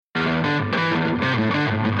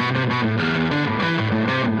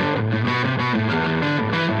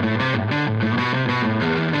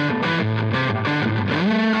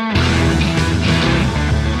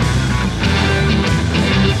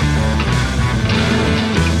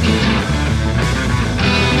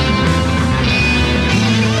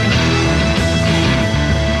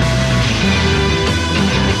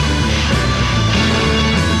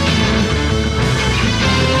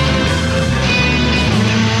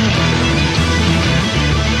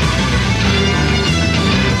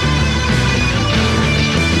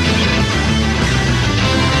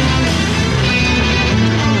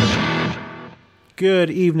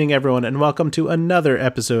Good evening, everyone, and welcome to another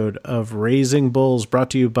episode of Raising Bulls,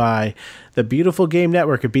 brought to you by the Beautiful Game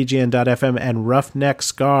Network at BGN.FM and Roughneck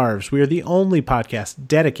Scarves. We are the only podcast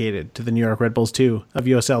dedicated to the New York Red Bulls 2 of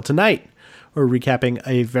USL. Tonight, we're recapping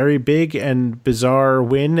a very big and bizarre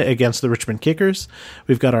win against the Richmond Kickers.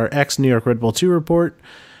 We've got our ex-New York Red Bull 2 report.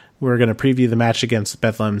 We're going to preview the match against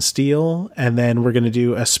Bethlehem Steel, and then we're going to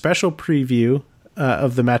do a special preview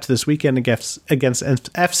of the match this weekend against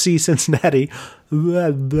FC Cincinnati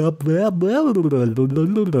with Brian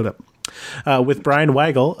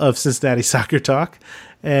Weigel of Cincinnati Soccer Talk.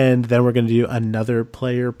 And then we're going to do another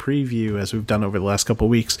player preview as we've done over the last couple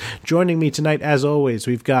of weeks. Joining me tonight, as always,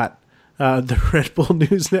 we've got the Red Bull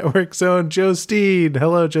News Network's own Joe Steen.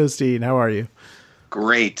 Hello, Joe Steen. How are you?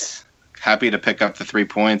 Great. Happy to pick up the 3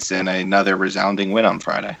 points and another resounding win on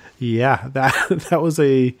Friday. Yeah, that was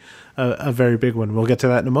a very big one. We'll get to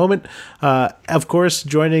that in a moment. Of course,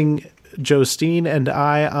 joining Joe Steen and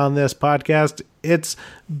I on this podcast, it's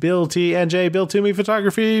Bill TNJ, Bill Toomey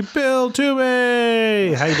Photography. Bill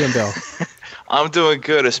Toomey! How you doing, Bill? I'm doing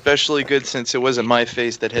good, especially good since it wasn't my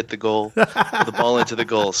face that hit the goal, the ball into the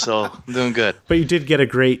goal, so I'm doing good. But you did get a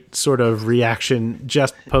great sort of reaction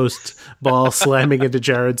just post ball slamming into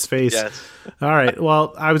Jared's face. Yes. All right,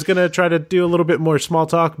 well, I was going to try to do a little bit more small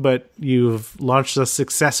talk, but you've launched us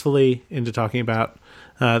successfully into talking about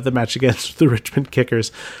the match against the Richmond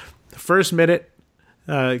Kickers. The first minute,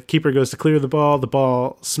 keeper goes to clear the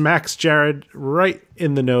ball smacks Jared right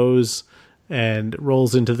in the nose, and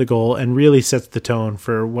rolls into the goal and really sets the tone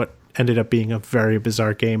for what ended up being a very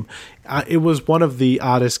bizarre game. It was one of the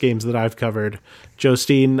oddest games that I've covered. Joe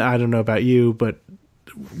Steen, I don't know about you, but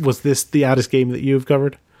was this the oddest game that you've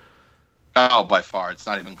covered? Oh, by far. It's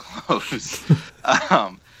not even close.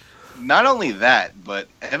 Not only that, but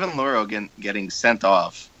Evan Loro getting sent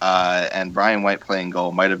off and Brian White playing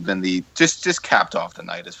goal might have been the just capped off the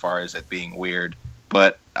night as far as it being weird.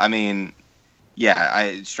 But, I mean...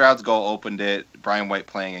 Yeah, Stroud's goal opened it. Brian White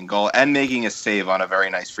playing in goal and making a save on a very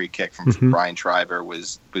nice free kick from Brian Schreiber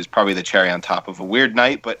was probably the cherry on top of a weird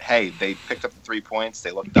night. But hey, they picked up the 3 points.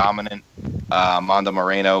 They looked dominant. Mondo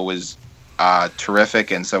Moreno was terrific,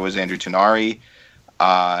 and so was Andrew Tunari.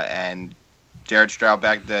 And Jared Stroud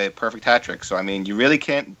bagged the perfect hat trick. So, I mean, you really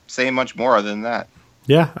can't say much more other than that.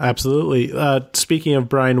 Yeah, absolutely. Speaking of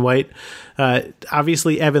Brian White,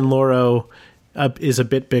 obviously Evan Loro is a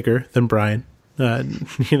bit bigger than Brian. So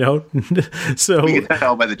we can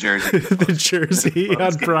tell by the jersey. The jersey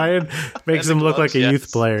on Brian makes him look like a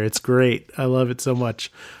youth player. It's great. I love it so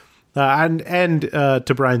much. And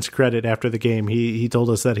to Brian's credit, after the game, he told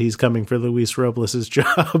us that he's coming for Luis Robles'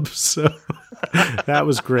 job. So that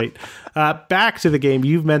was great. Back to the game.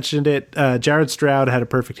 You've mentioned it. Jared Stroud had a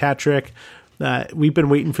perfect hat trick. We've been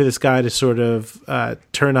waiting for this guy to sort of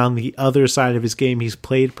turn on the other side of his game. He's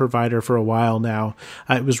played provider for a while now.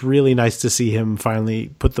 It was really nice to see him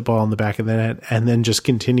finally put the ball in the back of the net and then just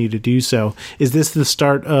continue to do so. Is this the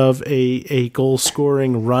start of a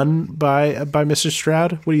goal-scoring run by Mr.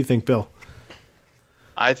 Stroud? What do you think, Bill?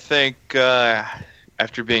 I think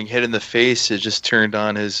after being hit in the face, it just turned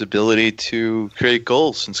on his ability to create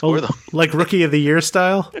goals and score them. Like Rookie of the Year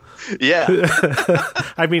style? Yeah.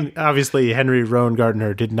 I mean, obviously, Henry Rowan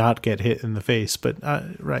Gardner did not get hit in the face, but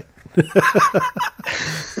right.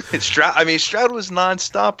 Stroud was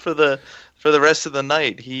nonstop for the rest of the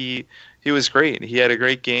night. He was great. He had a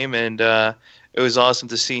great game, and it was awesome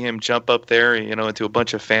to see him jump up there, into a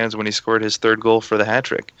bunch of fans when he scored his third goal for the hat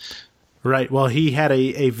trick. Right. Well, he had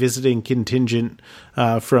a visiting contingent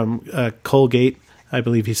from Colgate. I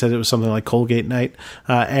believe he said it was something like Colgate night,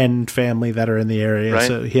 and family that are in the area. Right.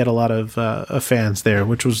 So he had a lot of fans there,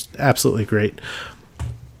 which was absolutely great.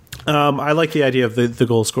 I like the idea of the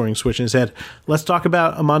goal scoring switch in his head. Let's talk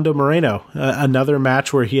about Armando Moreno, another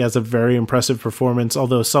match where he has a very impressive performance,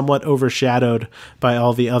 although somewhat overshadowed by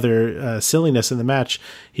all the other silliness in the match.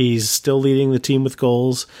 He's still leading the team with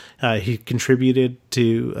goals. He contributed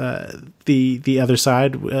to the other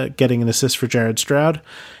side, getting an assist for Jared Stroud.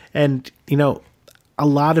 And, a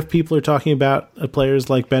lot of people are talking about players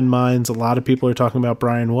like Ben Mines. A lot of people are talking about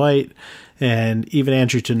Brian White and even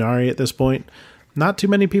Andrew Tunari at this point. Not too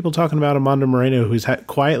many people talking about Armando Moreno, who's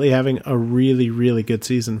quietly having a really, really good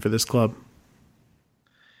season for this club.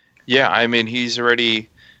 Yeah, I mean, he's already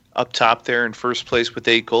up top there in first place with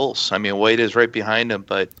 8 goals. I mean, White is right behind him,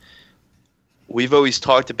 but we've always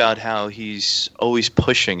talked about how he's always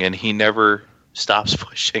pushing, and he never stops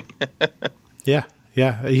pushing. Yeah.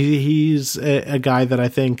 He's a guy that I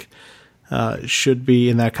think should be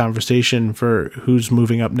in that conversation for who's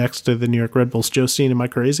moving up next to the New York Red Bulls. Joe Steen, am I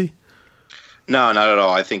crazy? No, not at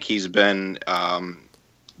all. I think he's been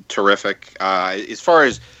terrific. As far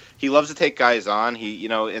as he loves to take guys on,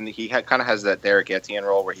 and he kind of has that Derek Etienne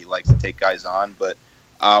role where he likes to take guys on. But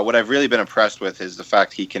what I've really been impressed with is the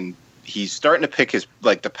fact he's starting to pick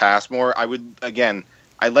the pass more.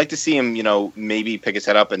 I'd like to see him, maybe pick his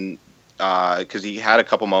head up and because he had a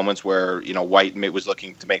couple moments where White was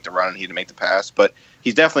looking to make the run and he to make the pass, but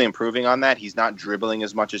he's definitely improving on that. He's not dribbling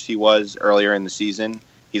as much as he was earlier in the season.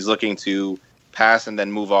 He's looking to pass and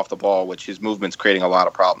then move off the ball, which his movement's creating a lot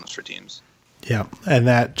of problems for teams. Yeah, and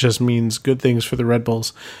that just means good things for the Red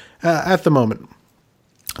Bulls at the moment.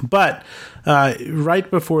 But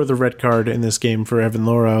right before the red card in this game for Evan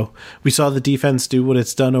Louro, we saw the defense do what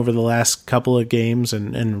it's done over the last couple of games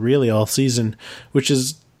and really all season, which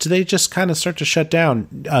is they just kind of start to shut down.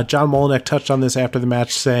 John Molinek touched on this after the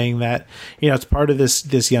match, saying that it's part of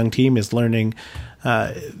this young team is learning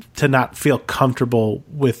to not feel comfortable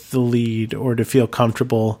with the lead or to feel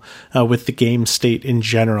comfortable with the game state in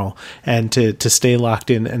general, and to stay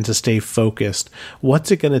locked in and to stay focused.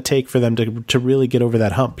 What's it going to take for them to really get over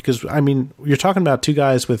that hump? Because, you're talking about two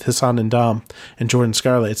guys with Hassan Ndam and Jordan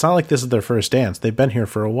Scarlett. It's not like this is their first dance. They've been here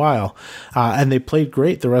for a while, and they played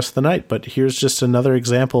great the rest of the night, but here's just another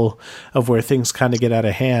example of where things kind of get out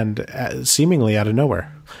of hand, seemingly out of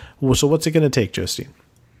nowhere. So what's it going to take, Justine?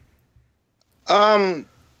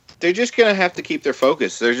 They're just going to have to keep their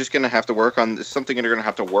focus. They're just going to have to work on something they're going to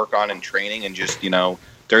have to work on in training, and just,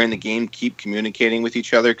 during the game, keep communicating with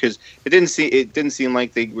each other. Cause it didn't seem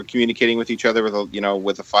like they were communicating with each other with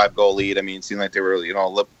a 5-goal lead. It seemed like they were, a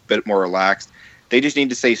little bit more relaxed. They just need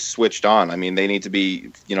to stay switched on. They need to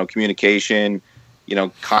be, communication,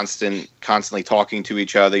 constantly talking to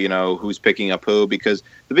each other, who's picking up who, because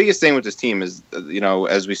the biggest thing with this team is,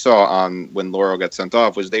 as we saw on when Louro got sent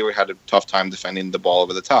off, was they had a tough time defending the ball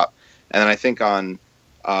over the top. And then I think on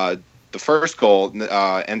the first goal,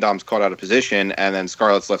 Ndam's caught out of position, and then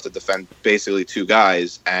Scarlett's left to defend basically two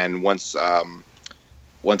guys. And once I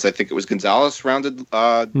think it was Gonzalez rounded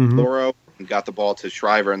Louro and got the ball to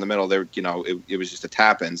Shriver in the middle, there, it was just a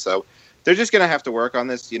tap in. So they're just going to have to work on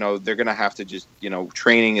this. They're going to have to just,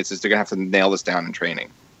 training. It's just they're going to have to nail this down in training.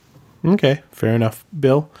 Okay, fair enough.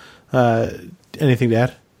 Bill, anything to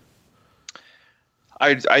add?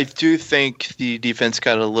 I do think the defense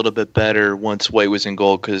got a little bit better once White was in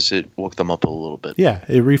goal because it woke them up a little bit. Yeah,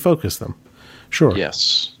 it refocused them. Sure.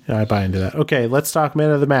 Yes. Yeah, I buy into that. Okay, let's talk man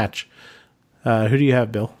of the match. Who do you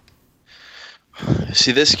have, Bill?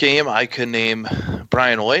 See, this game, I could name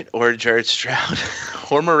Brian White or Jared Stroud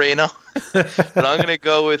or Moreno. But I'm going to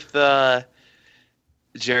go with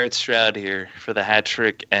Jared Stroud here for the hat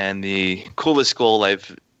trick and the coolest goal I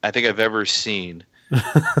think I've ever seen.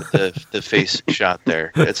 The face shot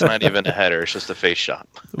there. It's not even a header. It's just a face shot.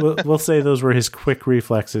 We'll say those were his quick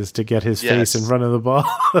reflexes to get his face in front of the ball.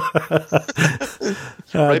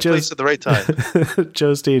 Right place at the right time.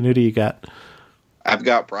 Justine, who do you got? I've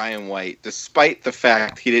got Brian White. Despite the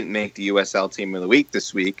fact he didn't make the USL Team of the Week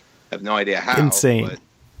this week, I have no idea how. Insane.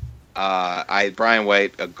 But Brian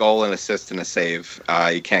White, a goal, an assist, and a save.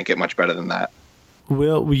 You can't get much better than that.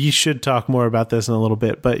 We should talk more about this in a little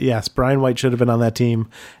bit, but yes, Brian White should have been on that team,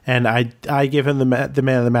 and I give him the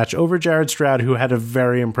man of the match over Jared Stroud, who had a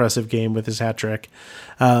very impressive game with his hat trick.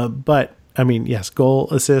 But yes, goal,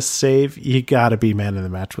 assist, save, you got to be man of the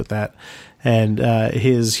match with that, and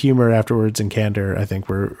his humor afterwards and candor, I think,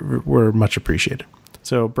 were much appreciated.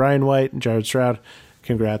 So Brian White and Jared Stroud,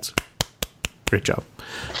 congrats, great job.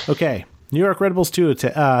 Okay. New York Red Bulls 2.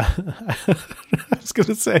 I was going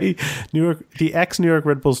to say the ex-New York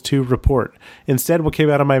Red Bulls 2 report. Instead, what came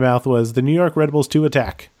out of my mouth was the New York Red Bulls 2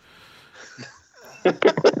 attack.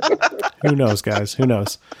 Who knows, guys? Who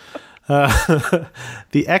knows? The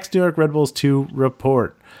ex-New York Red Bulls 2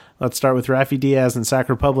 report. Let's start with Rafi Diaz and Sac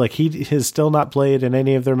Republic. He has still not played in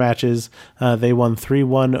any of their matches. They won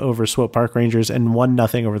 3-1 over Swope Park Rangers and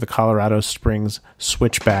 1-0 over the Colorado Springs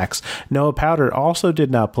Switchbacks. Noah Powder also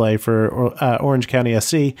did not play for Orange County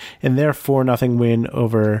SC in their 4-0 win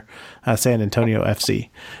over San Antonio FC.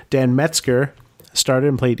 Dan Metzger started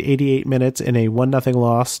and played 88 minutes in a 1-0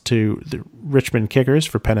 loss to the Richmond Kickers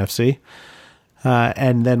for Penn FC.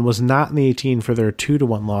 And then was not in the 18 for their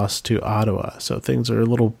 2-1 loss to Ottawa. So things are a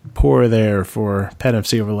little poor there for Penn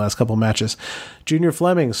FC over the last couple matches. Junior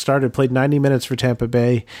Fleming played 90 minutes for Tampa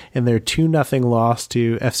Bay in their 2-0 loss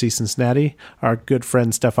to FC Cincinnati. Our good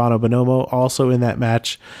friend Stefano Bonomo also in that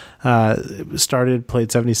match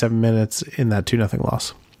played 77 minutes in that 2-0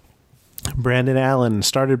 loss. Brandon Allen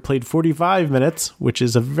played 45 minutes, which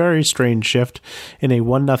is a very strange shift, in a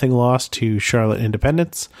 1-0 loss to Charlotte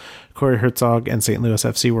Independence. Corey Herzog and St. Louis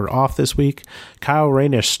FC were off this week. Kyle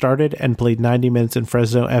Reynish started and played 90 minutes in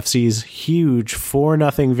Fresno FC's huge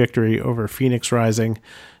 4-0 victory over Phoenix Rising,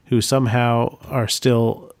 who somehow are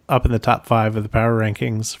still up in the top 5 of the power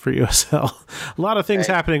rankings for USL. A lot of things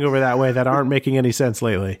happening over that way that aren't making any sense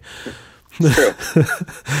lately.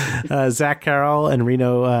 Zach Carroll and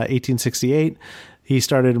Reno 1868. He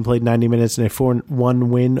started and played 90 minutes in a 4-1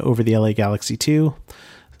 win over the LA Galaxy 2.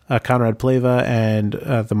 Conrad Pleva and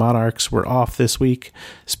the Monarchs were off this week.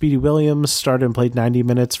 Speedy Williams started and played 90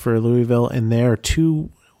 minutes for Louisville in their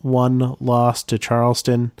 2-1 loss to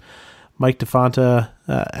Charleston. Mike DeFonta,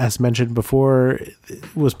 as mentioned before,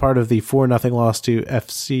 was part of the 4-0 loss to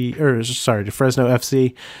Fresno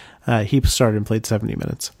FC. He started and played 70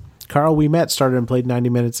 minutes. Carl Ouimet started and played 90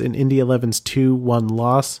 minutes in Indy 11's 2-1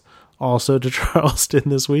 loss, also to Charleston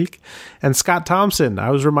this week. And Scott Thompson, I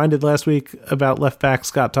was reminded last week about left back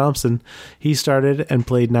Scott Thompson. He started and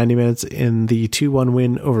played 90 minutes in the 2-1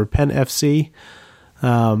 win over Penn FC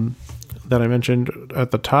that I mentioned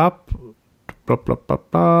at the top. I've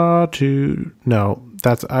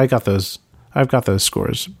got those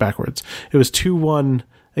scores backwards. It was 2-1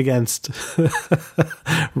 against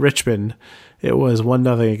Richmond. It was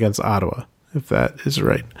 1-0 against Ottawa, if that is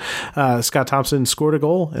right. Scott Thompson scored a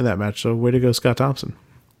goal in that match, so way to go, Scott Thompson.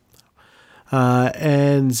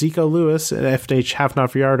 And Zico Lewis, an FH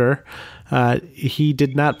Hafnarfjordur, he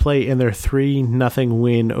did not play in their 3-0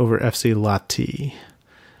 win over FC Lahti.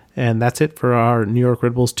 And that's it for our New York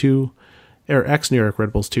Red Bulls 2, or ex-New York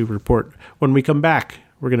Red Bulls 2 report. When we come back,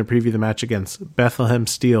 we're going to preview the match against Bethlehem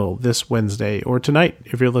Steel this Wednesday, or tonight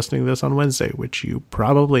if you're listening to this on Wednesday, which you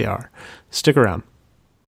probably are. Stick around.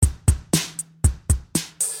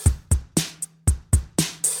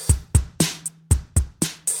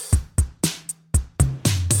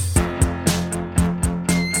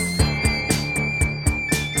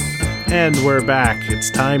 And we're back.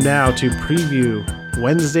 It's time now to preview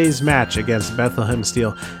Wednesday's match against Bethlehem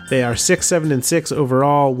Steel. They are 6-7-6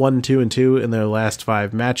 overall, 1-2-2 in their last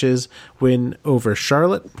 5 matches. Win over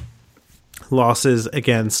Charlotte. Losses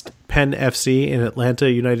against Penn FC and Atlanta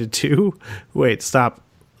United 2. Wait, stop.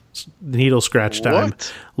 Needle scratch time.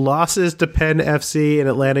 What? Losses to Penn FC and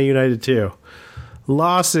Atlanta United 2.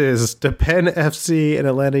 Losses to Penn FC and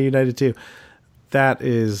Atlanta United 2. That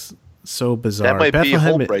is so bizarre. That might be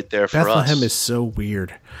hope right there for us. Bethlehem is so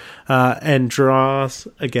weird. And draws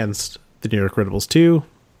against the New York Red Bulls 2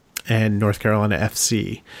 and North Carolina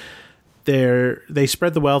FC. They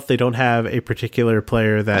spread the wealth. They don't have a particular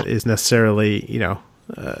player that is necessarily,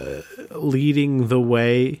 leading the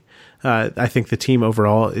way. I think the team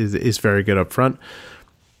overall is very good up front.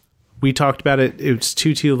 We talked about it. It was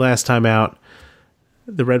 2-2 last time out.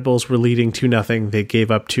 The Red Bulls were leading 2-0. They gave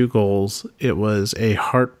up 2 goals. It was a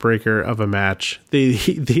heartbreaker of a match.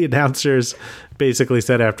 The announcers basically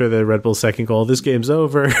said after the Red Bulls' second goal, this game's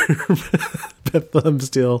over. Bethlehem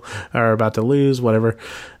Steel are about to lose, whatever.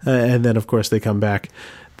 And then, of course, they come back.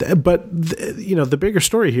 But, the bigger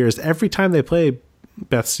story here is every time they play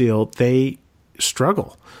Beth Steel, they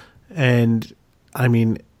struggle. And, I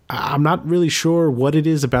mean, I'm not really sure what it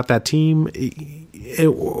is about that team,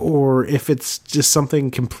 or if it's just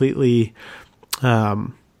something completely,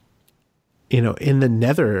 in the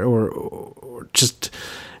nether, or just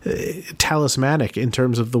talismanic in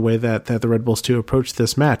terms of the way that the Red Bulls 2 approach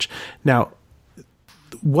this match. Now,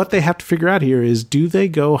 what they have to figure out here is, do they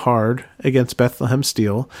go hard against Bethlehem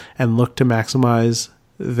Steel and look to maximize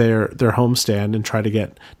their homestand and try to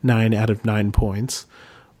get 9 out of 9 points?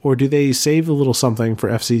 Or do they save a little something for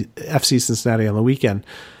FC Cincinnati on the weekend?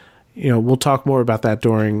 We'll talk more about that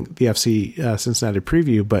during the FC Cincinnati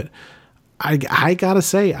preview, but I got to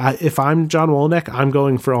say, if I'm John Wolyniec, I'm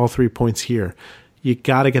going for all 3 points here. You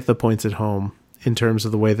got to get the points at home in terms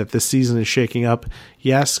of the way that this season is shaking up.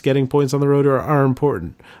 Yes, getting points on the road are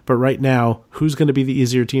important, but right now, who's going to be the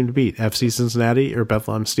easier team to beat, FC Cincinnati or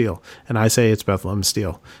Bethlehem Steel? And I say it's Bethlehem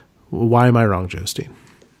Steel. Why am I wrong, Joe Steen?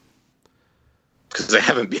 Because I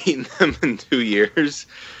haven't beaten them in 2 years.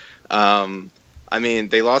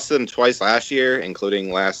 They lost to them twice last year,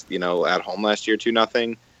 including at home last year,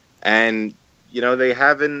 2-0. And,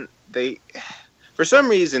 for some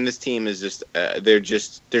reason, this team is just,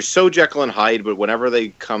 they're so Jekyll and Hyde, but whenever they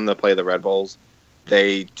come to play the Red Bulls,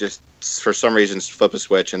 they just, for some reason, flip a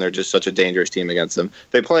switch, and they're just such a dangerous team against them.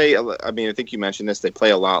 They play, I think you mentioned this, they play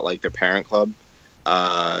a lot like their parent club,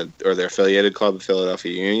 or their affiliated club,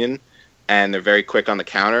 Philadelphia Union. And they're very quick on the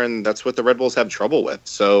counter, and that's what the Red Bulls have trouble with.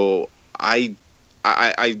 So I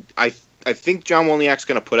think John Woliak's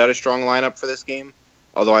going to put out a strong lineup for this game,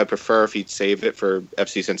 although I prefer if he'd save it for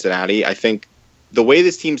FC Cincinnati. I think the way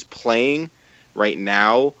this team's playing right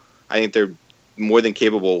now, I think they're more than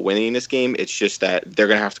capable of winning this game. It's just that they're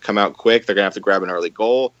going to have to come out quick. They're going to have to grab an early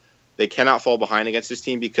goal. They cannot fall behind against this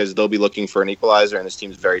team because they'll be looking for an equalizer, and this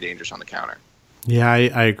team's very dangerous on the counter. Yeah,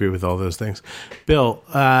 I agree with all those things. Bill,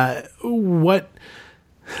 what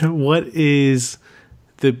is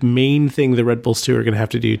the main thing the Red Bulls 2 are going to have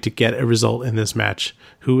to do to get a result in this match?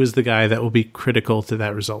 Who is the guy that will be critical to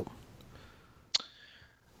that result?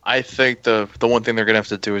 I think the one thing they're going to have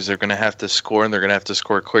to do is they're going to have to score, and they're going to have to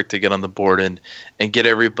score quick to get on the board and get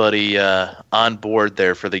everybody on board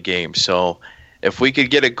there for the game. So if we could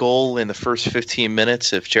get a goal in the first 15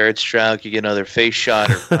 minutes, if Jared Stroud could get another face shot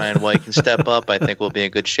or Brian White can step up, I think we'll be in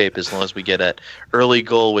good shape as long as we get that early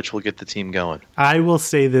goal, which will get the team going. I will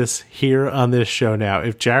say this here on this show now.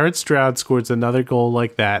 If Jared Stroud scores another goal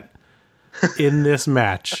like that in this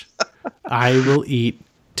match, I will eat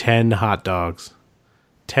 10 hot dogs.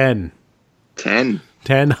 10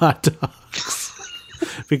 hot dogs.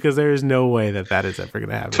 Because there is no way that is ever going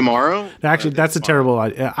to happen. Tomorrow? Actually, that's a terrible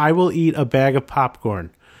idea. I will eat a bag of popcorn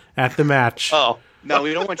at the match. Oh. No,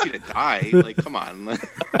 we don't want you to die. Like, come on.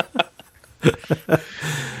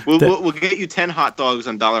 We'll get you 10 hot dogs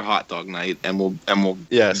on Dollar Hot Dog Night, and we'll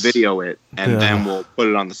video it, and then we'll put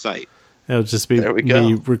it on the site. It'll just be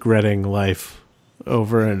me regretting life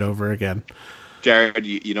over and over again. Jared,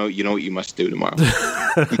 you know what you must do tomorrow.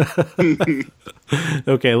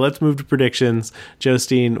 Okay, let's move to predictions.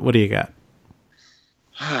 Josteen, what do you got?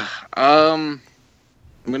 I'm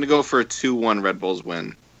going to go for a 2-1 Red Bulls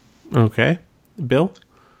win. Okay. Bill?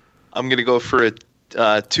 I'm going to go for a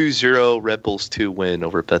 2-0 Red Bulls 2 win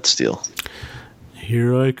over Bet Steel.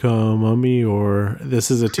 Here I come, Amior.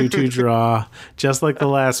 This is a 2-2 draw. Just like the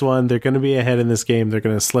last one, they're going to be ahead in this game. They're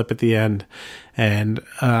going to slip at the end. And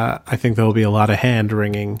I think there will be a lot of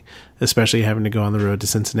hand-wringing, especially having to go on the road to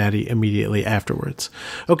Cincinnati immediately afterwards.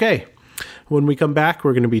 Okay, when we come back,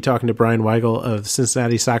 we're going to be talking to Brian Weigel of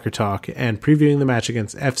Cincinnati Soccer Talk and previewing the match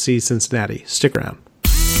against FC Cincinnati. Stick around.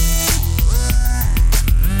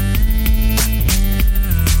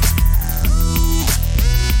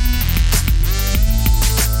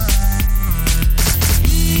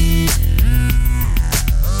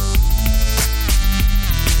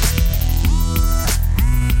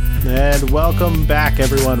 And welcome back,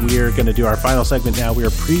 everyone. We are going to do our final segment now. We are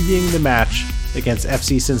previewing the match against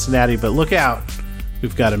FC Cincinnati, but look out.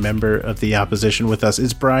 We've got a member of the opposition with us.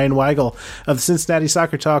 It's Brian Weigel of the Cincinnati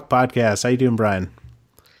Soccer Talk podcast. How you doing, Brian?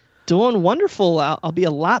 Doing wonderful. I'll be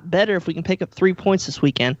a lot better if we can pick up 3 points this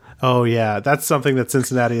weekend. Oh, yeah. That's something that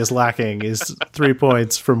Cincinnati is lacking, is 3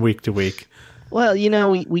 points from week to week. Well, you know,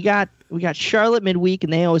 we got Charlotte midweek,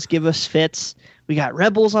 and they always give us fits. We got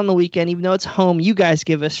Red Bulls on the weekend, even though it's home. You guys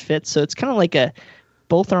give us fits, so it's kind of like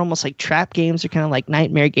both are almost like trap games. They're kind of like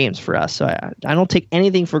nightmare games for us. So I don't take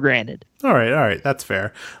anything for granted. All right, that's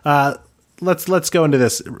fair. Let's go into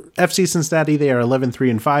this. FC Cincinnati, they are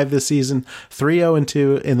 11-3-5 this season,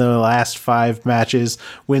 3-0-2 in the last 5 matches.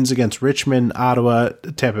 Wins against Richmond, Ottawa,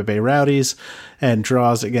 Tampa Bay Rowdies, and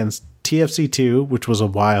draws against TFC2, which was a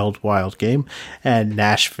wild game, and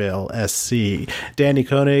Nashville SC. Danny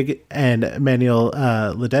Koenig and Manuel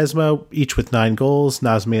Ledesma, each with 9 goals.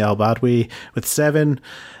 Nazmi Al-Badwi with 7.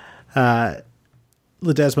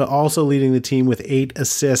 Ledesma also leading the team with 8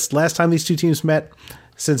 assists. Last time these two teams met,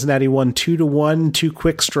 Cincinnati won 2-1, 2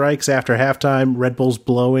 quick strikes after halftime. Red Bulls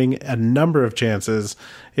blowing a number of chances.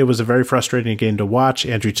 It was a very frustrating game to watch.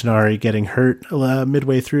 Andrew Tinari getting hurt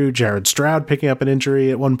midway through. Jared Stroud picking up an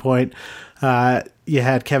injury at one point. You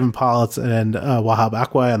had Kevin Politz and Wahab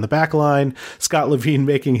Akwai on the back line. Scott Levine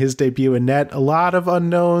making his debut in net. A lot of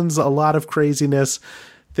unknowns, a lot of craziness.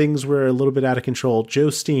 Things were a little bit out of control.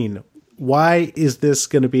 Josteen, why is this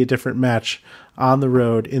going to be a different match on the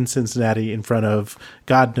road in Cincinnati in front of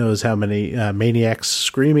God knows how many maniacs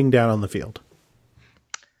screaming down on the field?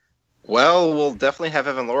 Well, we'll definitely have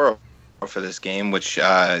Evan Loro for this game, which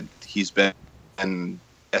he's been, and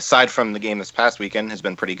aside from the game this past weekend, has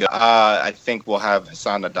been pretty good. I think we'll have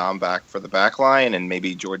Hassan Adam back for the back line, and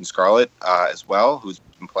maybe Jordan Scarlett as well, who's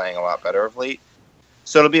been playing a lot better of late.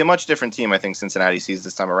 So it'll be a much different team, I think, Cincinnati sees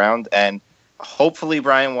this time around, and hopefully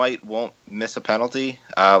Brian White won't miss a penalty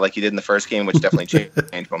like he did in the first game, which definitely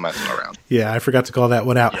changed momentum around. Yeah, I forgot to call that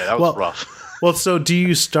one out. Yeah, that was rough. Well, so do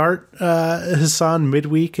you start Hassan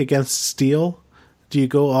midweek against Steel? Do you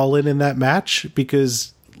go all in that match?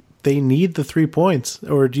 Because they need the 3 points.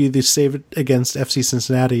 Or do you save it against FC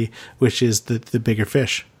Cincinnati, which is the bigger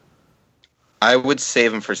fish? I would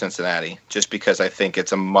save him for Cincinnati, just because I think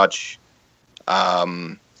it's a much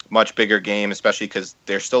much bigger game, especially because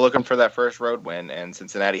they're still looking for that first road win, and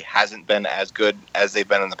Cincinnati hasn't been as good as they've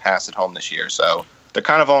been in the past at home this year. So they're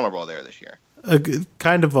kind of vulnerable there this year.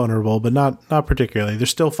 Kind of vulnerable, but not particularly. They're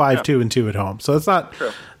still 5-2-2 at home, so it's not.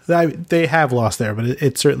 True. They have lost there, but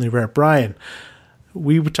it's certainly rare. Brian,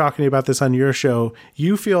 we were talking about this on your show.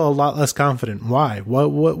 You feel a lot less confident. Why?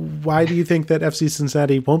 Why do you think that FC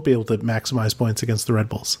Cincinnati won't be able to maximize points against the Red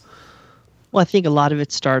Bulls? Well, I think a lot of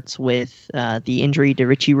it starts with the injury to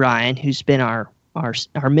Richie Ryan, who's been our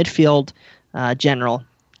midfield general,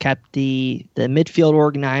 kept the midfield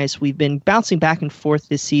organized. We've been bouncing back and forth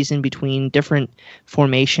this season between different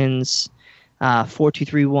formations,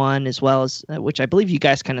 4-2-3-1, as well as which I believe you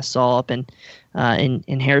guys kind of saw up in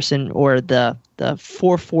Harrison, or the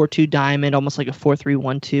 4-4-2 diamond, almost like a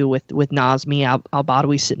 4-3-1-2 with Nazmi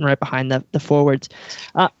Al-Badawi sitting right behind the forwards.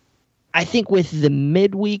 I think with the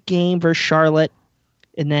midweek game versus Charlotte,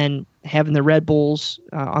 and then having the Red Bulls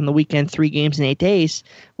on the weekend, 3 games in 8 days,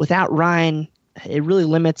 without Ryan, it really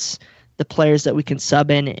limits the players that we can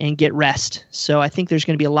sub in and get rest. So I think there's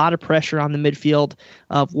going to be a lot of pressure on the midfield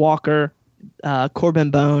of Walker,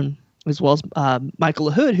 Corbin Bone, as well as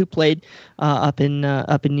Michael LaHood, who played up in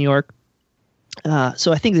New York.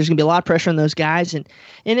 So I think there's going to be a lot of pressure on those guys, and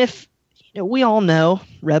if we all know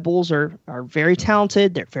Red Bulls are very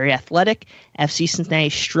talented. They're very athletic. FC Cincinnati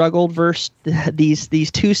struggled versus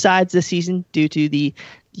these two sides this season due to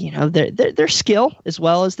their skill as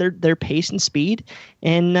well as their pace and speed.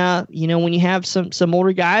 And when you have some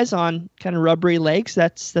older guys on kind of rubbery legs,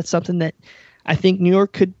 that's something that I think New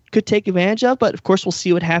York could take advantage of. But of course, we'll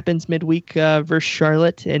see what happens midweek versus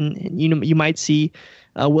Charlotte, and you might see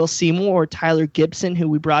Will Seymour or Tyler Gibson, who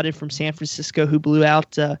we brought in from San Francisco, who blew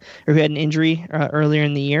out or who had an injury earlier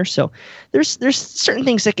in the year. So there's certain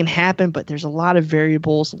things that can happen, but there's a lot of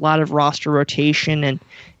variables, a lot of roster rotation,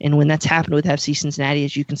 and when that's happened with FC Cincinnati,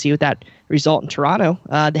 as you can see with that result in Toronto,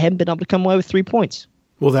 they haven't been able to come away with 3 points.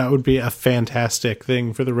 Well, that would be a fantastic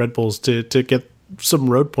thing for the Red Bulls to get some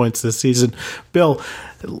road points this season. Bill,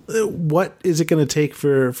 what is it going to take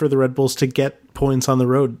for the Red Bulls to get points on the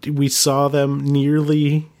road? We saw them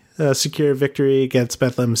nearly secure a victory against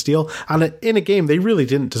Bethlehem Steel in a game they really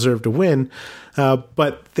didn't deserve to win,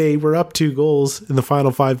 but they were up 2 goals in the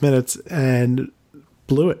final 5 minutes and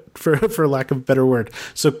blew it, for lack of a better word.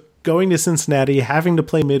 So going to Cincinnati, having to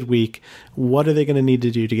play midweek, what are they going to need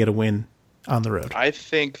to do to get a win on the road? I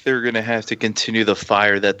think they're going to have to continue the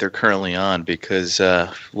fire that they're currently on, because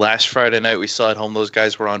last Friday night we saw at home those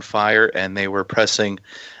guys were on fire and they were pressing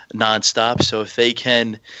nonstop. So if they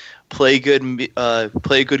can play a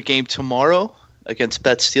good game tomorrow against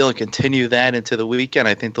Bet Steel and continue that into the weekend,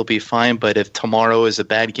 I think they'll be fine. But if tomorrow is a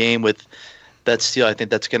bad game with Bet Steel, I think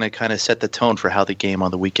that's going to kind of set the tone for how the game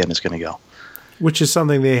on the weekend is going to go. Which is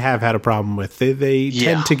something they have had a problem with. They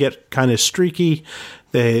tend to get kind of streaky.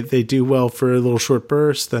 They do well for a little short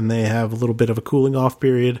burst, then they have a little bit of a cooling off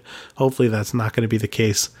period. Hopefully that's not going to be the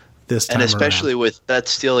case this time. And especially around. with Bet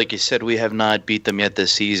Steel, like you said, we have not beat them yet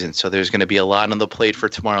this season. So there's going to be a lot on the plate for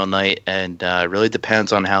tomorrow night, and it really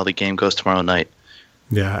depends on how the game goes tomorrow night.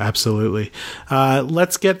 Yeah, absolutely.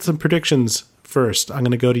 Let's get some predictions first. I'm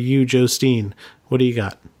going to go to you, Joe Steen. What do you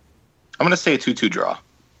got? I'm going to say a 2-2 draw.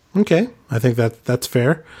 Okay, I think that's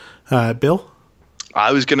fair. Bill?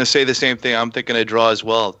 I was going to say the same thing. I'm thinking a draw as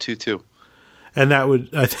well, 2-2. And that would,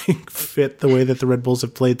 I think, fit the way that the Red Bulls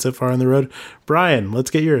have played so far on the road. Brian, let's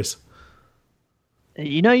get yours.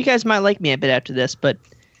 You guys might like me a bit after this, but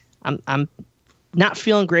I'm not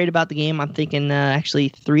feeling great about the game. I'm thinking actually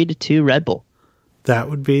 3-2 Red Bull. That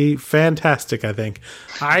would be fantastic, I think.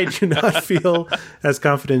 I do not feel as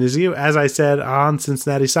confident as you. As I said on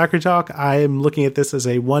Cincinnati Soccer Talk, I am looking at this as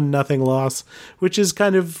a 1-0 loss, which is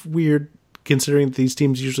kind of weird considering that these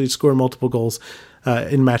teams usually score multiple goals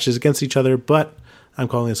in matches against each other, but I'm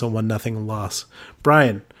calling this a 1-0 loss.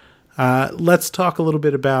 Brian, let's talk a little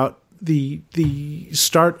bit about the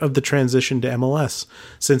start of the transition to MLS.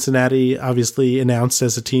 Cincinnati obviously announced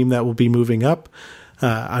as a team that will be moving up.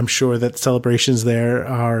 I'm sure that celebrations there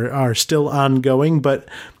are still ongoing, but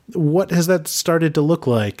what has that started to look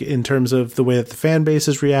like in terms of the way that the fan base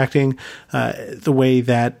is reacting, the way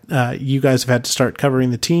that you guys have had to start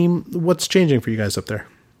covering the team? What's changing for you guys up there?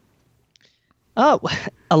 Oh,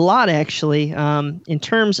 a lot, actually. In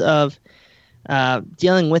terms of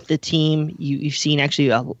dealing with the team, you've seen actually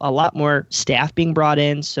a lot more staff being brought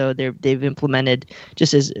in. So they've implemented,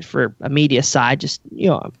 just as for a media side, just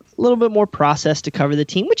a little bit more process to cover the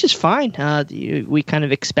team, which is fine. We kind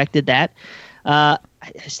of expected that. I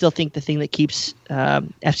still think the thing that keeps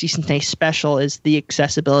FC Cincinnati special is the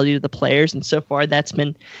accessibility to the players, and so far that's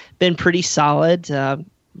been pretty solid.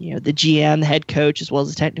 the GM, the head coach, as well as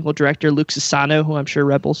the technical director, Luke Sassano, who I'm sure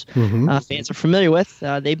Rebels fans are familiar with.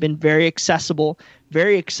 They've been very accessible,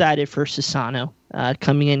 very excited for Sassano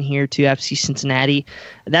coming in here to FC Cincinnati.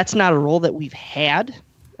 That's not a role that we've had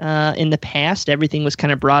in the past. Everything was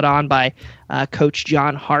kind of brought on by Coach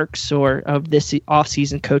John Harkes, or of this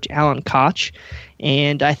offseason, Coach Alan Koch.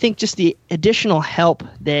 And I think just the additional help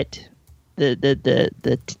that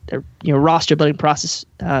the roster building process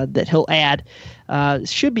that he'll add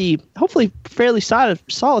should be hopefully fairly solid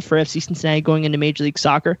for FC Cincinnati going into Major League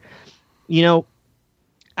Soccer.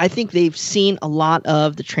 I think they've seen a lot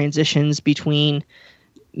of the transitions between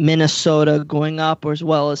Minnesota going up, or as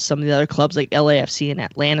well as some of the other clubs like LAFC and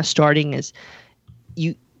Atlanta starting. As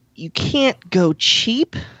you can't go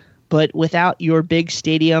cheap, but without your big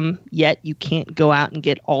stadium yet, you can't go out and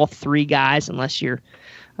get all three guys unless you're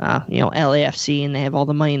LAFC, and they have all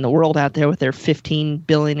the money in the world out there with their 15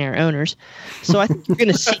 billionaire owners. So I think you're going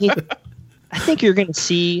to see. I think you're going to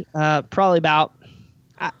see probably about,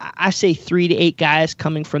 I say 3 to 8 guys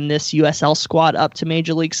coming from this USL squad up to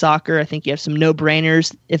Major League Soccer. I think you have some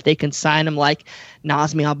no-brainers if they can sign them, like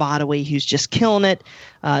Nazmi Al-Badawi, who's just killing it,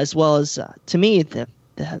 as well as to me the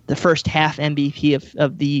first half MVP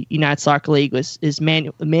of the United Soccer League is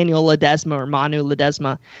Manuel Ledesma, or Manu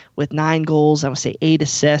Ledesma, with 9 goals. I would say 8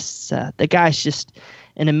 assists. The guy's just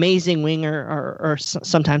an amazing winger, or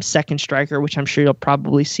sometimes second striker, which I'm sure you'll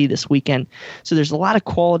probably see this weekend. So there's a lot of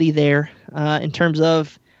quality there in terms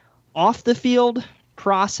of off the field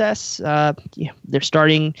process. They're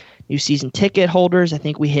starting new season ticket holders. I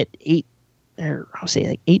think we hit 18 or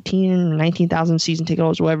 19,000 season ticket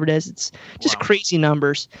holders, whatever it is. It's just crazy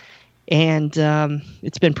numbers. And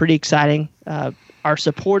it's been pretty exciting. Our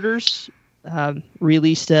supporters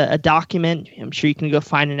released a document. I'm sure you can go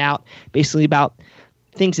find it out, basically about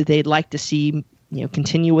things that they'd like to see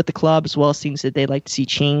continue with the club, as well as things that they'd like to see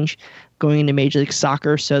change going into Major League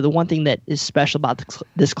Soccer. So the one thing that is special about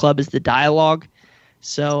this club is the dialogue.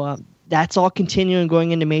 So that's all continuing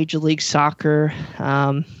going into Major League Soccer.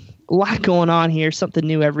 A lot going on here, something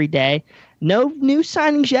new every day. No new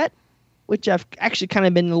signings yet, which I've actually kind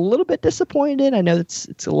of been a little bit disappointed in. I know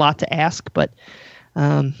it's a lot to ask, but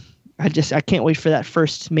I can't wait for that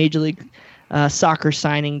first Major League Soccer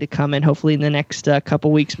signing to come in, hopefully in the next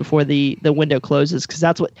couple weeks before the window closes, because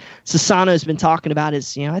that's what Sassano has been talking about.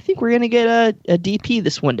 Is I think we're going to get a DP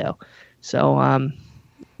this window, so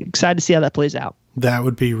excited to see how that plays out. That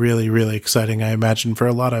would be really, really exciting, I imagine, for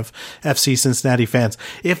a lot of FC Cincinnati fans.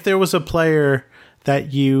 If there was a player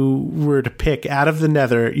that you were to pick out of the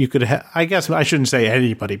Nether, you could I guess I shouldn't say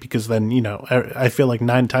anybody, because then, I feel like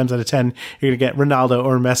 9 times out of 10, you're going to get Ronaldo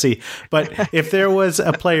or Messi. But if there was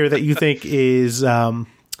a player that you think is like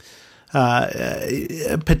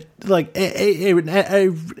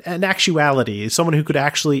an actuality, someone who could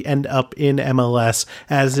actually end up in MLS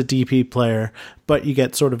as a DP player, but you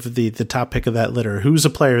get sort of the top pick of that litter, who's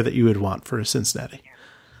a player that you would want for Cincinnati?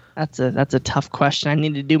 That's a tough question. I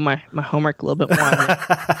need to do my homework a little bit more.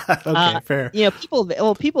 Okay, fair.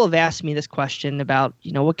 People have asked me this question about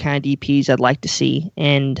what kind of DPs I'd like to see,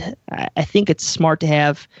 and I think it's smart to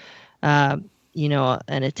have an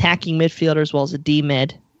attacking midfielder as well as a D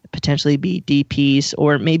mid, potentially be DPs,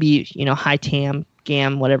 or maybe high TAM,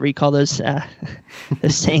 GAM, whatever you call those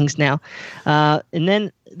those sayings now, and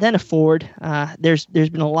then a forward. There's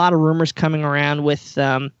been a lot of rumors coming around with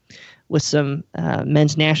some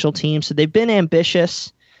men's national teams, so they've been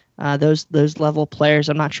ambitious. Those level players,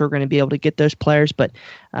 I'm not sure we're going to be able to get those players, but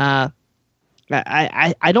I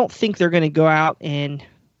don't think they're going to go out and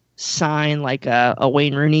sign like a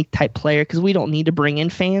Wayne Rooney type player, because we don't need to bring in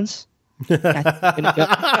fans.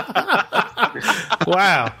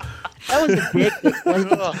 Wow. That was a big.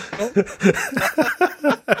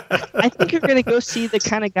 I think you're going to go see the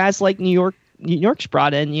kind of guys like New York's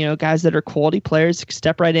brought in, guys that are quality players,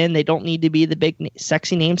 step right in. They don't need to be the big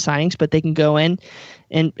sexy name signings, but they can go in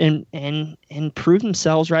and prove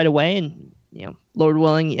themselves right away. And Lord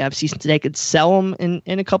willing, FC Cincinnati could sell them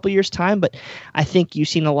in a couple years' time. But I think you've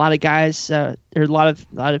seen a lot of guys. There are a lot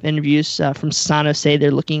of interviews from Sassano say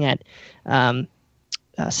they're looking at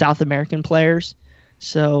South American players.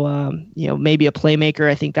 So maybe a playmaker.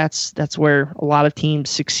 I think that's where a lot of teams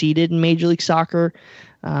succeeded in Major League Soccer.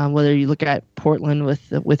 Whether you look at Portland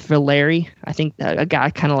with Valeri, I think a guy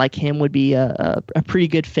kind of like him would be a pretty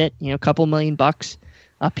good fit. A couple $1 million,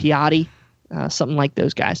 a Piatti, something like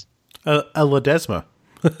those guys. A Ledesma.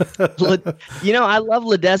 I love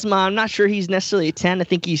Ledesma. I'm not sure he's necessarily a 10. I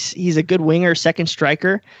think he's a good winger, second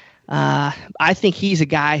striker. I think he's a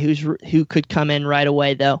guy who could come in right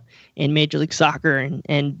away though in Major League Soccer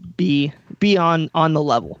and be on the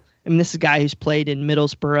level. I mean, this is a guy who's played in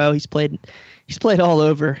Middlesbrough. He's played all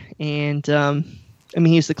over, and I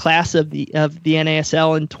mean, he's the class of the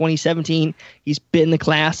NASL in 2017. He's been the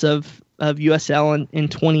class of USL in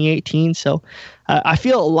 2018. So I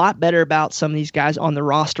feel a lot better about some of these guys on the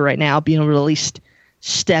roster right now, being able to at least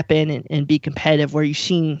step in and be competitive, where you've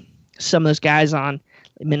seen some of those guys on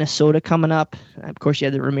Minnesota coming up. Of course, you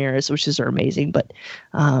have the Ramirez, which is amazing, but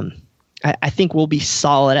I think we'll be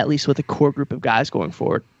solid, at least with a core group of guys going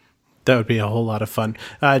forward. That would be a whole lot of fun.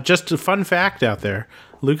 Just a fun fact out there.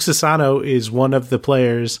 Luke Sassano is one of the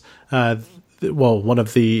players, one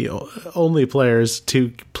of the only players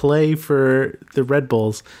to play for the Red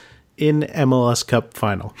Bulls in MLS Cup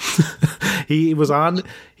final. He was on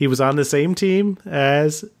the same team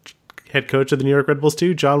as head coach of the New York Red Bulls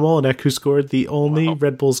too, John Wolyniec, who scored the only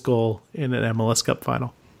Red Bulls goal in an MLS Cup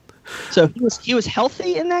final. So he was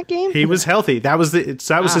healthy in that game? He was healthy. That was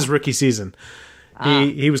his rookie season.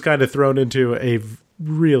 He was kind of thrown into a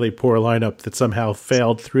really poor lineup that somehow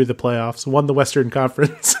failed through the playoffs, won the Western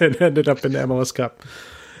Conference, and ended up in the MLS Cup.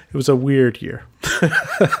 It was a weird year.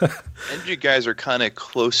 And you guys are kind of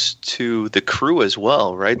close to the Crew as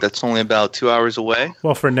well, right? That's only about 2 hours away.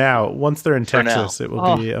 Well, for now. Once they're in Texas, it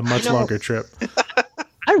will be a much longer trip.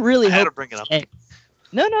 I really hope to bring it up.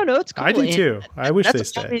 No, it's cool. I do too. I wish they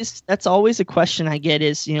stay. That's always a question I get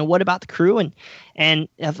is, what about the Crew? And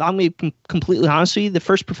if I'm going to be completely honest with you, the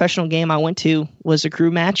first professional game I went to was a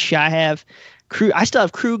Crew match. I still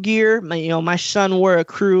have Crew gear. My son wore a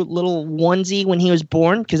Crew little onesie when he was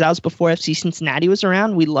born, because that was before FC Cincinnati was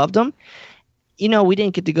around. We loved them. We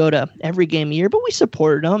didn't get to go to every game a year, but we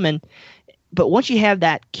supported them. But once you have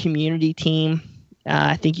that community team,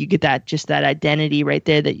 I think you get that identity right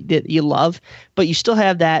there that you love, but you still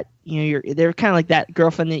have that, they're kind of like that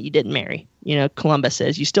girlfriend that you didn't marry. Columbus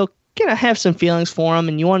says you still kind of have some feelings for them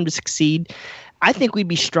and you want them to succeed. I think we'd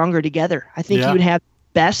be stronger together. I think you would have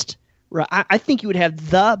I think you would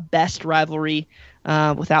have the best rivalry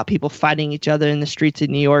without people fighting each other in the streets of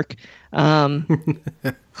New York.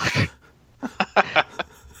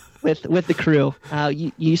 With the Crew,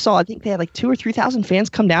 you saw, I think they had like 2,000 or 3,000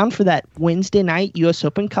 fans come down for that Wednesday night U.S.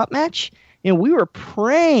 Open Cup match. We were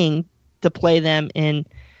praying to play them in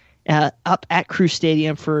up at Crew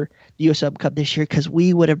Stadium for the U.S. Open Cup this year, because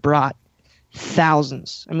we would have brought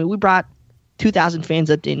thousands. I mean, we brought 2,000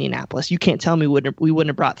 fans up to Indianapolis. You can't tell me we wouldn't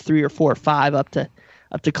have brought 3 or 4 or 5 up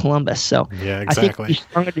to Columbus. So yeah, exactly. I think if we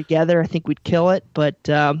stronger together, I think we'd kill it. But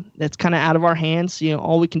that's kind of out of our hands.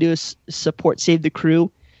 All we can do is support Save the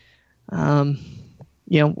Crew. I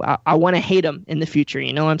want to hate them in the future.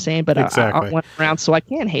 You know what I'm saying? But exactly. I want around so I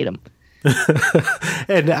can hate them.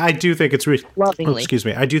 And I do think it's lovingly.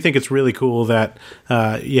 I do think it's really cool that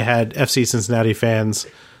you had FC Cincinnati fans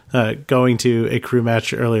going to a Crew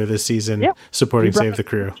match earlier this season, supporting Save the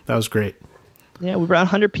Crew. That was great. Yeah, we brought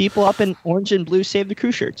 100 people up in orange and blue Save the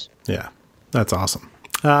Crew shirts. Yeah, that's awesome.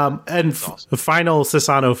 And a final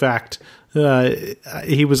Sassano fact.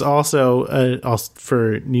 He was also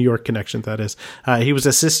for New York connections, that is. He was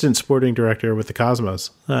assistant sporting director with the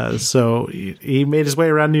Cosmos. So he made his way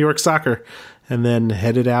around New York soccer and then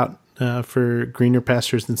headed out for greener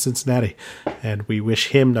pastures in Cincinnati. And we wish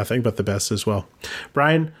him nothing but the best as well.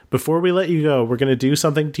 Brian, before we let you go, we're going to do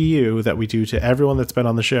something to you that we do to everyone that's been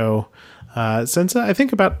on the show since I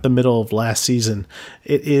think about the middle of last season.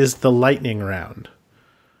 It is the lightning round.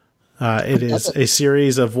 It is a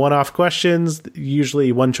series of one-off questions,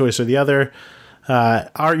 usually one choice or the other.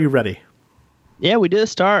 Are you ready? Yeah, we did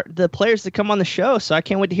start the players that come on the show, so I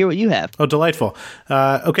can't wait to hear what you have. Oh, delightful.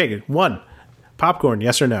 Okay, good. 1, popcorn,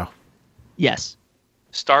 yes or no? Yes.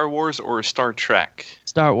 Star Wars or Star Trek?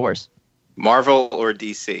 Star Wars. Marvel or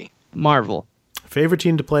DC? Marvel. Favorite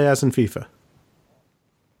team to play as in FIFA?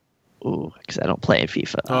 Ooh, because I don't play in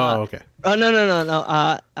FIFA. Oh, okay. Oh,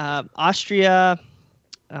 no. Austria.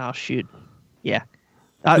 Oh, shoot. Yeah.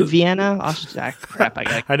 Vienna. Austria. Crap,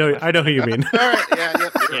 I know who you mean. All right,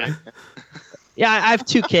 yeah. Yeah, I have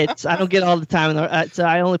 2 kids. I don't get all the time, so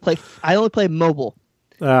I only play mobile.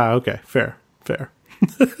 Okay, fair.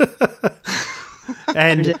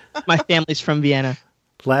 And my family's from Vienna.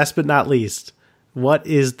 Last but not least, what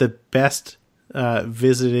is the best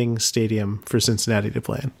visiting stadium for Cincinnati to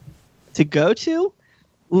play in? To go to?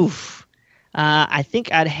 Oof. I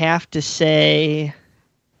think I'd have to say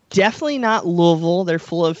definitely not Louisville. They're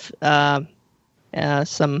full of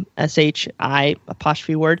some SHI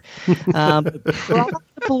apostrophe word. Probably,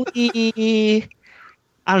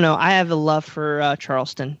 I don't know. I have a love for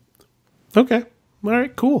Charleston. Okay. All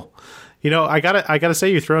right, cool. I gotta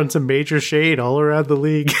say, you're throwing some major shade all around the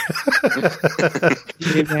league.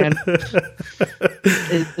 Dude, man.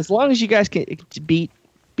 As long as you guys can beat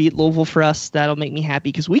beat Louisville for us. That'll make me happy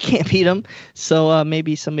because we can't beat them. So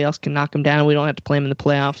maybe somebody else can knock them down. We don't have to play them in the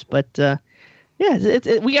playoffs. But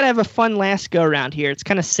we got to have a fun last go around here. It's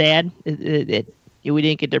kind of sad. We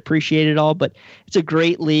didn't get to appreciate it all, but it's a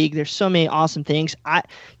great league. There's so many awesome things.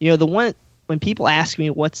 When people ask me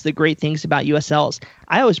what's the great things about USLs,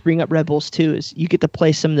 I always bring up Red Bulls too. Is you get to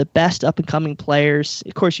play some of the best up and coming players.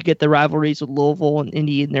 Of course, you get the rivalries with Louisville and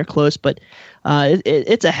Indy, and they're close, but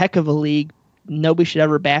it's a heck of a league. Nobody should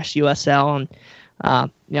ever bash USL,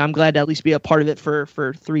 and I'm glad to at least be a part of it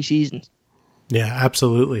for 3 seasons. Yeah,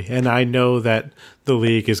 absolutely. And I know that the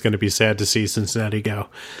league is going to be sad to see Cincinnati go,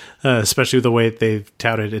 especially the way they've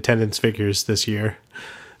touted attendance figures this year.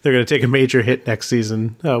 They're going to take a major hit next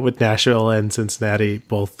season with Nashville and Cincinnati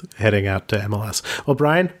both heading out to MLS. Well,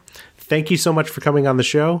 Brian, thank you so much for coming on the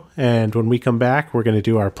show. And when we come back, we're going to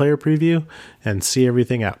do our player preview and see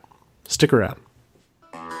everything out. Stick around.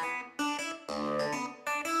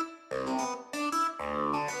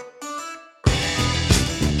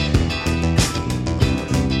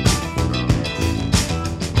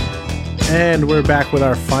 And we're back with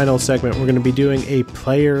our final segment. We're going to be doing a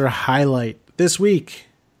player highlight this week.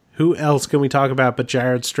 Who else can we talk about but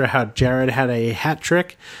Jared Stroud? Jared had a hat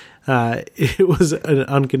trick. It was an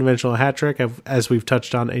unconventional hat trick, as we've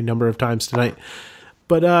touched on a number of times tonight.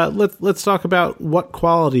 But let's talk about what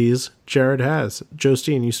qualities Jared has.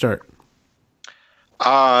 Josteen, you start.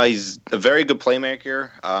 He's a very good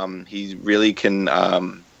playmaker. He really can,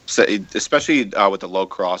 especially with the low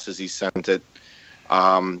crosses, he sent it.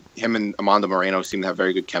 Him and Amando Moreno seem to have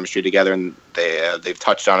very good chemistry together, and they've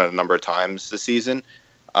touched on it a number of times this season.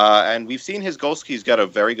 And we've seen his goals. He's got a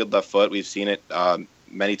very good left foot. We've seen it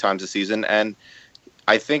many times this season, and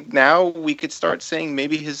I think now we could start seeing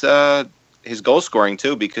maybe his goal scoring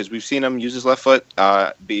too, because we've seen him use his left foot,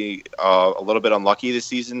 be a little bit unlucky this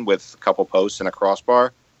season with a couple posts and a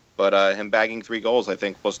crossbar. But him bagging 3 goals, I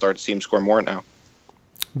think we'll start to see him score more now.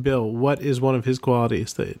 Bill, what is one of his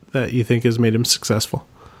qualities that you think has made him successful?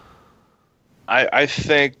 I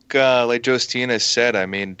think, like Jostina said, I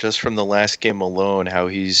mean, just from the last game alone, how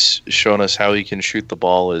he's shown us how he can shoot the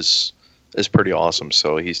ball is pretty awesome.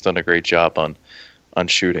 So he's done a great job on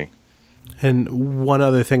shooting. And one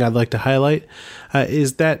other thing I'd like to highlight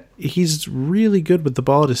is that he's really good with the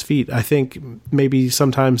ball at his feet. I think maybe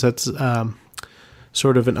sometimes that's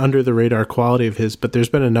sort of an under-the-radar quality of his, but there's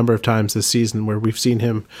been a number of times this season where we've seen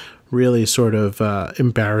him really sort of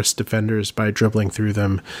embarrass defenders by dribbling through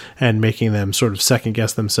them and making them sort of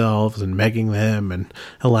second-guess themselves and megging them and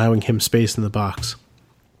allowing him space in the box.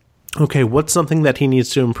 Okay, what's something that he needs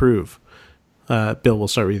to improve? Bill, we'll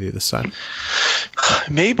start with you this time.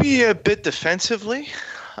 Maybe a bit defensively.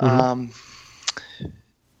 In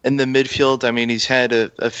the midfield, I mean, he's had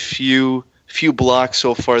a few blocks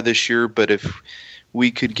so far this year, but if we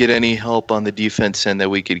could get any help on the defense end that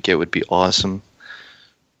we could get would be awesome.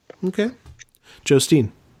 Okay.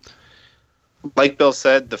 Josteen. Like Bill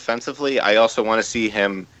said, defensively, I also want to see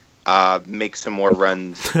him make some more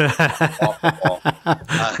runs off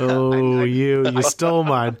the ball. You stole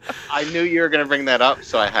mine. I knew you were going to bring that up,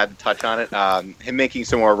 so I had to touch on it. Him making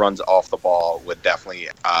some more runs off the ball would definitely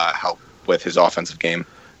help with his offensive game.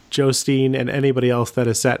 Josteen and anybody else that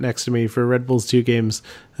has sat next to me for Red Bulls 2 games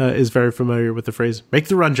is very familiar with the phrase, make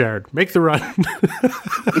the run, Jared, make the run.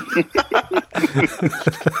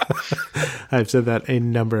 I've said that a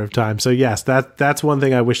number of times. So yes, that's one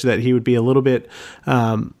thing I wish that he would be a little bit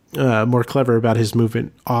more clever about his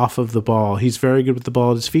movement off of the ball. He's very good with the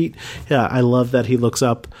ball at his feet. Yeah, I love that he looks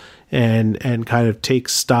up and kind of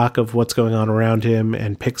takes stock of what's going on around him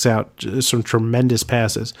and picks out some tremendous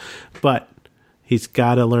passes. But he's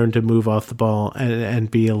got to learn to move off the ball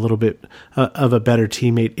and be a little bit of a better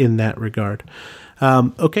teammate in that regard.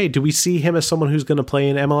 Okay, do we see him as someone who's going to play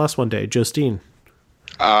in MLS one day? Josteen?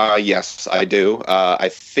 Yes, I do. I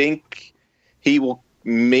think he will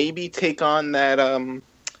maybe take on that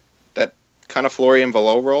kind of Florian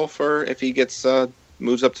Valot role for if he gets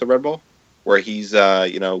moves up to Red Bull, where he's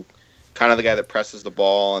kind of the guy that presses the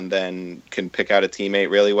ball and then can pick out a teammate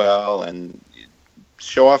really well and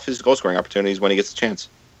show off his goal scoring opportunities when he gets a chance.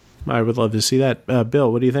 I would love to see that.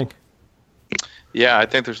 Bill, what do you think? Yeah, I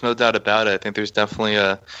think there's no doubt about it. I think there's definitely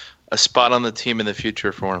a spot on the team in the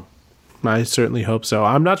future for him. I certainly hope so.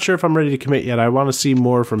 I'm not sure if I'm ready to commit yet. I want to see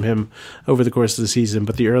more from him over the course of the season,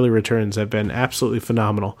 but the early returns have been absolutely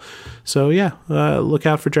phenomenal. So yeah, look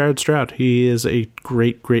out for Jared Stroud. He is a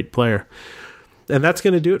great, great player. And that's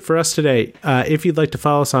going to do it for us today. If you'd like to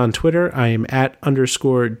follow us on Twitter, I am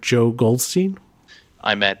 @_Joe Goldstein.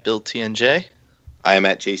 I'm @BillTNJ. I am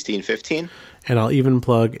 @JSteen15. And I'll even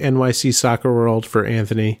plug NYC Soccer World for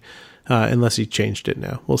Anthony. unless he changed it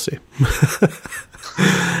now. We'll see.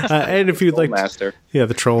 And if you'd like, Master.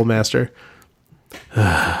 the Troll Master.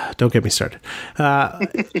 Don't get me started.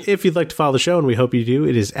 If you'd like to follow the show, and we hope you do,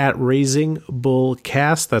 it is at Raising Bull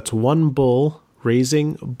Cast. That's one bull,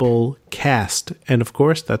 Raising Bull Cast. And of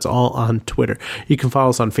course, that's all on Twitter. You can follow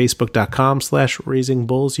us on Facebook.com/Raising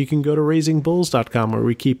Bulls. You can go to RaisingBulls.com where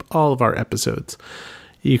we keep all of our episodes.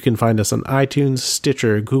 You can find us on iTunes,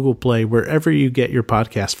 Stitcher, Google Play, wherever you get your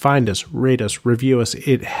podcast. Find us, rate us, review us.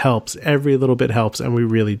 It helps. Every little bit helps, and we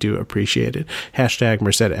really do appreciate it.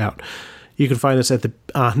 #Merced out. You can find us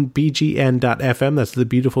on bgn.fm. That's the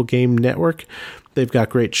Beautiful Game Network. They've got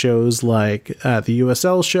great shows like the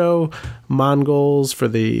USL show, Mongols for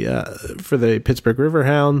the Pittsburgh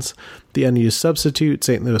Riverhounds, the Unused Substitute,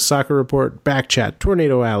 St. Louis Soccer Report, Backchat,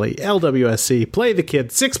 Tornado Alley, LWSC, Play the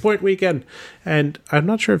Kid, 6 Point Weekend, and I'm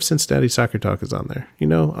not sure if Cincinnati Soccer Talk is on there.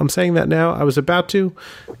 I'm saying that now. I was about to.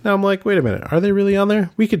 Now I'm like, wait a minute, are they really on there?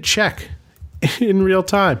 We could check in real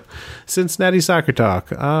time. Cincinnati Soccer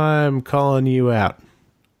Talk, I'm calling you out.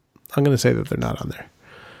 I'm going to say that they're not on there.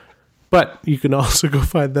 But you can also go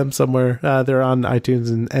find them somewhere. They're on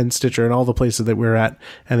iTunes and Stitcher and all the places that we're at,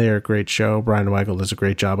 and they're a great show. Brian Weigel does a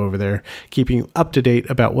great job over there, keeping you up to date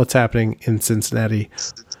about what's happening in Cincinnati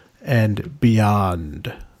and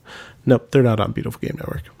beyond. Nope, they're not on Beautiful Game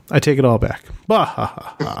Network. I take it all back. Bah, ha,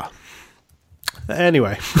 ha, ha.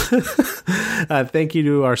 Anyway, thank you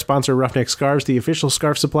to our sponsor, Roughneck Scarves, the official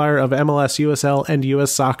scarf supplier of MLS, USL, and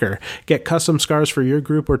US Soccer. Get custom scarves for your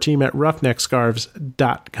group or team at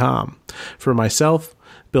roughneckscarves.com. For myself,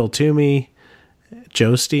 Bill Toomey,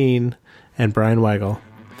 Joe Steen, and Brian Weigel,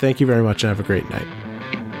 thank you very much and have a great night.